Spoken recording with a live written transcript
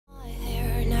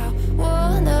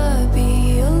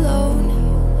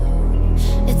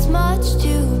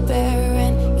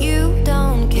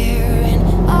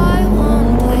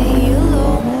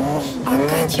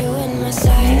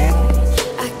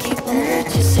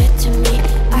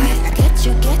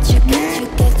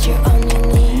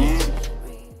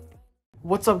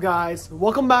What's up guys,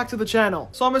 welcome back to the channel.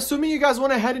 So I'm assuming you guys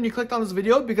went ahead and you clicked on this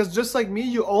video because just like me,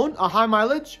 you own a high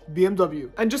mileage BMW.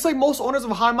 And just like most owners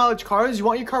of high mileage cars, you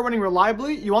want your car running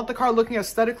reliably, you want the car looking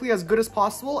aesthetically as good as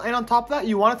possible, and on top of that,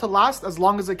 you want it to last as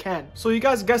long as it can. So you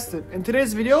guys guessed it, in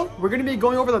today's video, we're going to be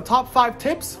going over the top 5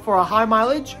 tips for a high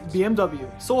mileage BMW.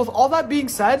 So with all that being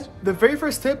said, the very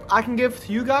first tip I can give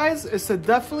to you guys is to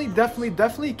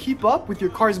definitely keep up with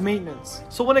your car's maintenance.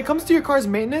 So when it comes to your car's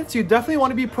maintenance, you definitely want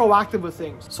to be proactive with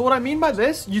things. So what I mean by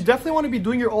this, you definitely want to be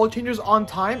doing your oil changes on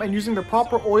time and using the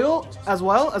proper oil as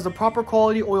well as the proper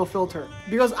quality oil filter.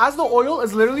 Because as the oil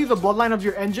is literally the bloodline of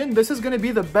your engine, this is going to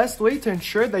be the best way to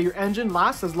ensure that your engine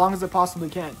lasts as long as it possibly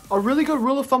can. A really good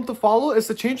rule of thumb to follow is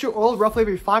to change your oil roughly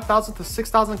every 5,000 to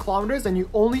 6,000 kilometers, and you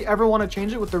only ever want to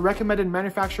change it with the recommended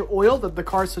manufacturer oil that the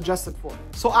car is suggested for.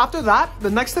 So after that, the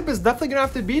next step is definitely going to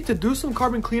have to be to do some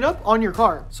carbon cleanup on your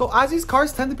car. So as these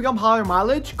cars tend to become higher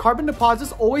mileage, carbon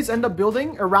deposits always end up building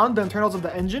around the internals of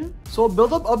the engine. So a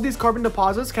buildup of these carbon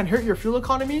deposits can hurt your fuel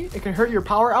economy, it can hurt your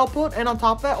power output, and on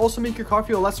top of that, also make your car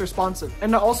feel less responsive.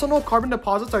 And I also know carbon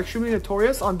deposits are extremely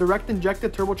notorious on direct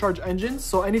injected turbocharged engines,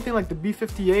 so anything like the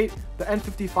B58, the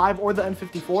N55, or the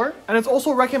N54. And it's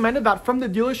also recommended that from the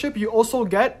dealership, you also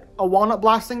get a walnut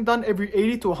blasting done every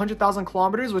 80 to 100,000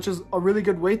 kilometers, which is a really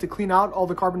good way to clean out all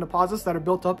the carbon deposits that are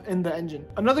built up in the engine.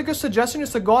 Another good suggestion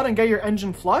is to go out and get your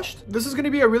engine flushed. This is going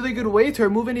to be a really good way to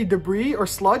remove any debris or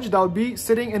sludge that would be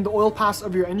sitting in the oil pass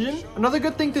of your engine. Another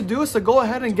good thing to do is to go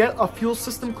ahead and get a fuel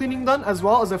system cleaning done as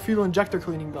well as a fuel injector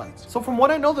cleaning done. So from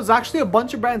what I know, there's actually a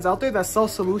bunch of brands out there that sell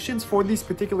solutions for these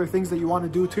particular things that you want to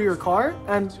do to your car.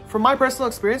 And from my personal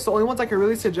experience, the only ones I can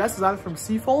really suggest is either from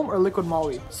Seafoam or Liquid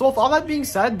Moly. So with all that being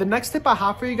said, the next tip I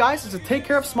have for you guys is to take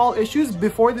care of small issues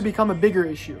before they become a bigger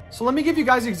issue. So let me give you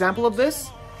guys an example of this.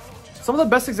 Some of the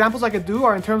best examples I could do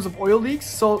are in terms of oil leaks.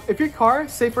 So if your car,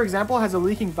 say for example, has a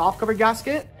leaking valve cover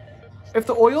gasket, if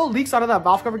the oil leaks out of that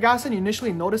valve cover gasket and you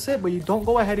initially notice it, but you don't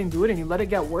go ahead and do it and you let it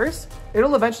get worse,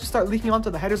 it'll eventually start leaking onto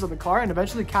the headers of the car and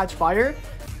eventually catch fire.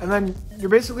 And then you're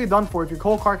basically done for. If your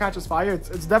whole car catches fire,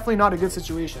 it's definitely not a good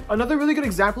situation. Another really good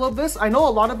example of this, I know a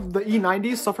lot of the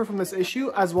E90s suffer from this issue,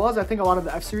 as well as I think a lot of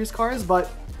the F-Series cars, but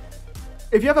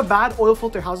if you have a bad oil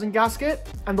filter housing gasket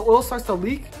and the oil starts to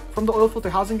leak from the oil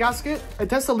filter housing gasket, it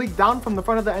tends to leak down from the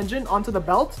front of the engine onto the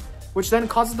belt, which then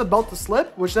causes the belt to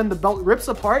slip, which then the belt rips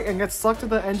apart and gets stuck to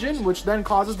the engine, which then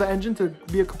causes the engine to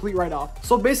be a complete write-off.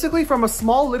 So basically from a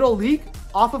small little leak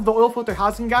off of the oil filter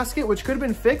housing gasket, which could have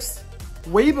been fixed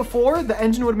way before the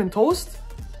engine would have been toast,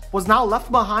 was now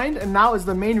left behind and now is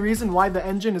the main reason why the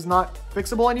engine is not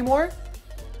fixable anymore.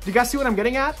 Do you guys see what I'm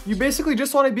getting at? You basically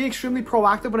just want to be extremely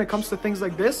proactive when it comes to things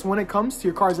like this, when it comes to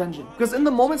your car's engine. Because in the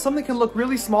moment, something can look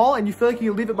really small and you feel like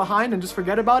you leave it behind and just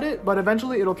forget about it, but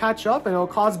eventually it'll catch up and it'll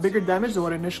cause bigger damage than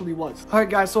what it initially was.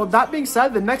 Alright guys, so with that being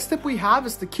said, the next tip we have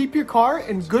is to keep your car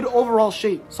in good overall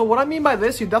shape. So what I mean by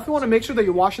this, you definitely want to make sure that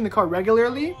you're washing the car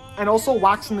regularly and also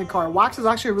waxing the car. Wax is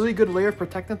actually a really good layer of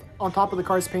protectant on top of the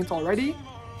car's paint already.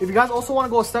 If you guys also want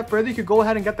to go a step further, you could go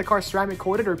ahead and get the car ceramic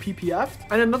coated or PPF'd.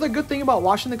 And another good thing about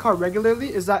washing the car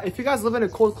regularly is that if you guys live in a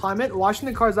cold climate, washing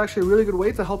the car is actually a really good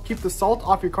way to help keep the salt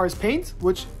off your car's paint,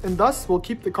 which and thus will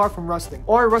keep the car from rusting,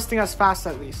 or rusting as fast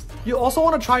at least. You also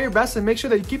want to try your best and make sure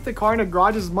that you keep the car in a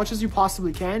garage as much as you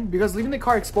possibly can, because leaving the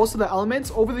car exposed to the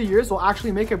elements over the years will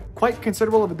actually make a quite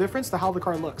considerable of a difference to how the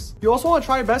car looks. You also want to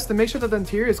try your best to make sure that the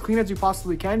interior is clean as you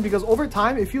possibly can, because over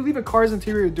time, if you leave a car's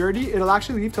interior dirty, it'll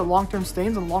actually lead to long-term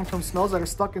stains and long-term smells that are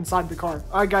stuck inside the car.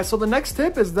 Alright guys, so the next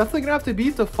tip is definitely gonna have to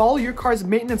be to follow your car's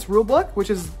maintenance rulebook, which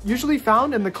is usually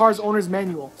found in the car's owner's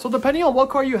manual. So depending on what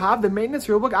car you have, the maintenance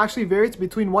rulebook actually varies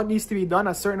between what needs to be done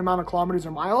at a certain amount of kilometers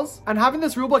or miles. And having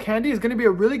this rulebook handy is going to be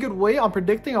a really good way on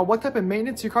predicting on what type of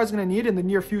maintenance your car is going to need in the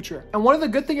near future. And one of the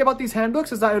good things about these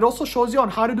handbooks is that it also shows you on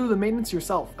how to do the maintenance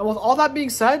yourself. And with all that being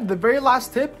said, the very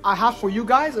last tip I have for you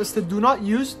guys is to do not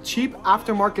use cheap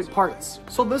aftermarket parts.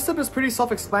 So this tip is pretty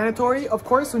self-explanatory. Of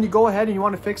course, when you go ahead and you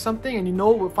want to fix something and you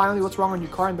know finally what's wrong on your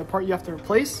car and the part you have to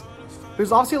replace,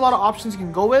 there's obviously a lot of options you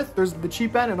can go with. There's the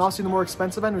cheap end and obviously the more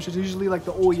expensive end, which is usually like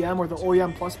the OEM or the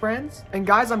OEM plus brands. And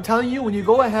guys, I'm telling you, when you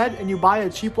go ahead and you buy a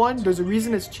cheap one, there's a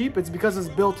reason it's cheap. It's because it's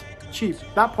built cheap.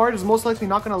 That part is most likely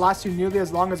not going to last you nearly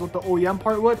as long as what the OEM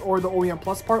part would or the OEM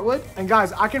plus part would. And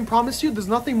guys, I can promise you there's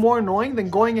nothing more annoying than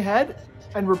going ahead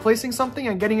and replacing something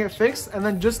and getting it fixed, and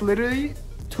then just literally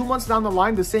 2 months down the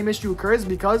line the same issue occurs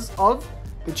because of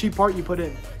the cheap part you put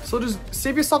in. So just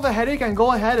save yourself a headache and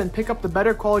go ahead and pick up the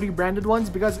better quality branded ones,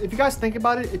 because if you guys think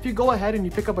about it, if you go ahead and you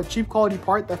pick up a cheap quality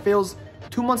part that fails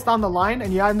 2 months down the line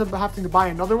and you end up having to buy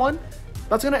another one,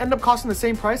 that's going to end up costing the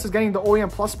same price as getting the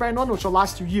OEM Plus brand one, which will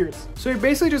last you years. So you're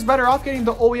basically just better off getting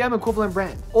the OEM equivalent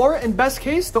brand, or in best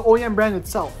case, the OEM brand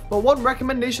itself. But one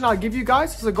recommendation I'll give you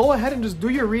guys is to go ahead and just do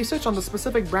your research on the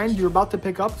specific brand you're about to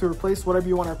pick up to replace whatever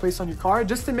you want to replace on your car,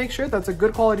 just to make sure that's a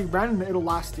good quality brand and it'll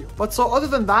last you. But so other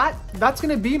than that, that's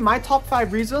going to be my top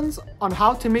 5 reasons on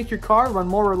how to make your car run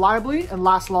more reliably and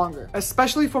last longer,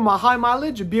 especially for my high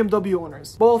mileage BMW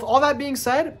owners. But with all that being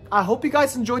said, I hope you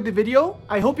guys enjoyed the video.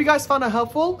 I hope you guys found it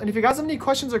helpful, and if you guys have any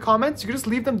questions or comments, you can just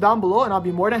leave them down below and I'll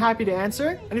be more than happy to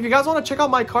answer. And if you guys want to check out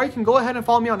my car, you can go ahead and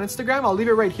follow me on Instagram. I'll leave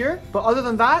it right here. But other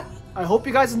than that, I hope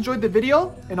you guys enjoyed the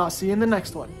video, and I'll see you in the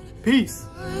next one. Peace.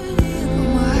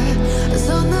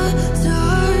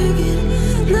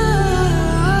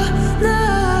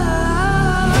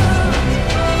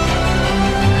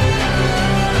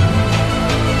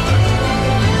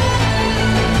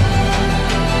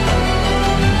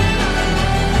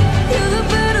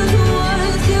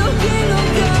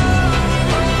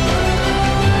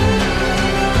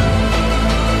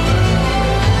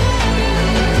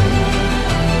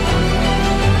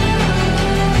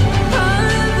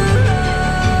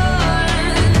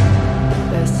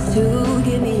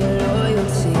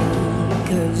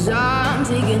 I'm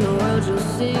taking the world, you'll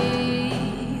see.